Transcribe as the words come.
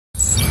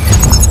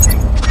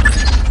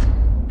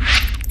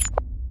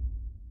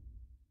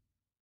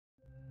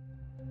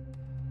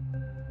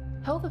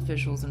Health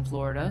officials in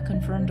Florida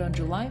confirmed on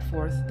July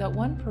 4th that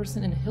one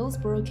person in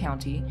Hillsborough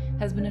County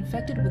has been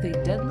infected with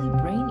a deadly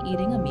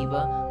brain-eating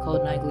amoeba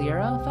called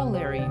Naegleria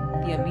fowleri.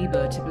 The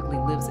amoeba typically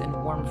lives in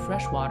warm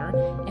freshwater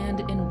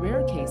and, in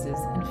rare cases,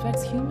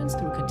 infects humans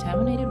through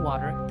contaminated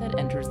water that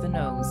enters the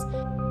nose.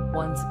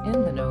 Once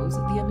in the nose,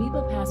 the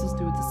amoeba passes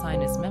through the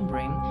sinus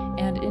membrane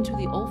and into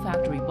the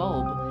olfactory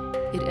bulb.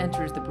 It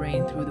enters the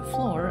brain through the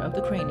floor of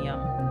the cranium.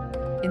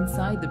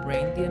 Inside the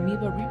brain, the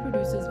amoeba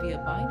reproduces via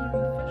binary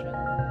fission.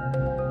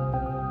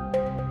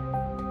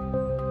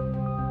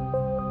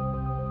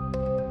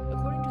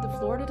 According to the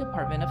Florida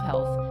Department of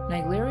Health,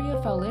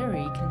 Naegleria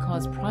fowleri can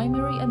cause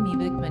primary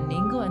amoebic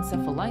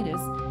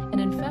meningoencephalitis, an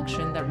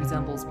infection that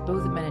resembles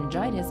both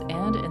meningitis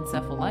and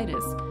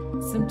encephalitis.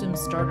 Symptoms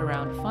start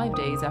around 5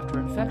 days after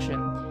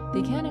infection.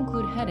 They can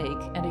include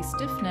headache and a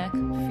stiff neck,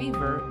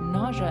 fever,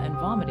 nausea, and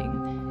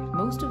vomiting.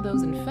 Most of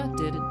those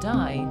infected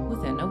die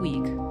within a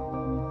week.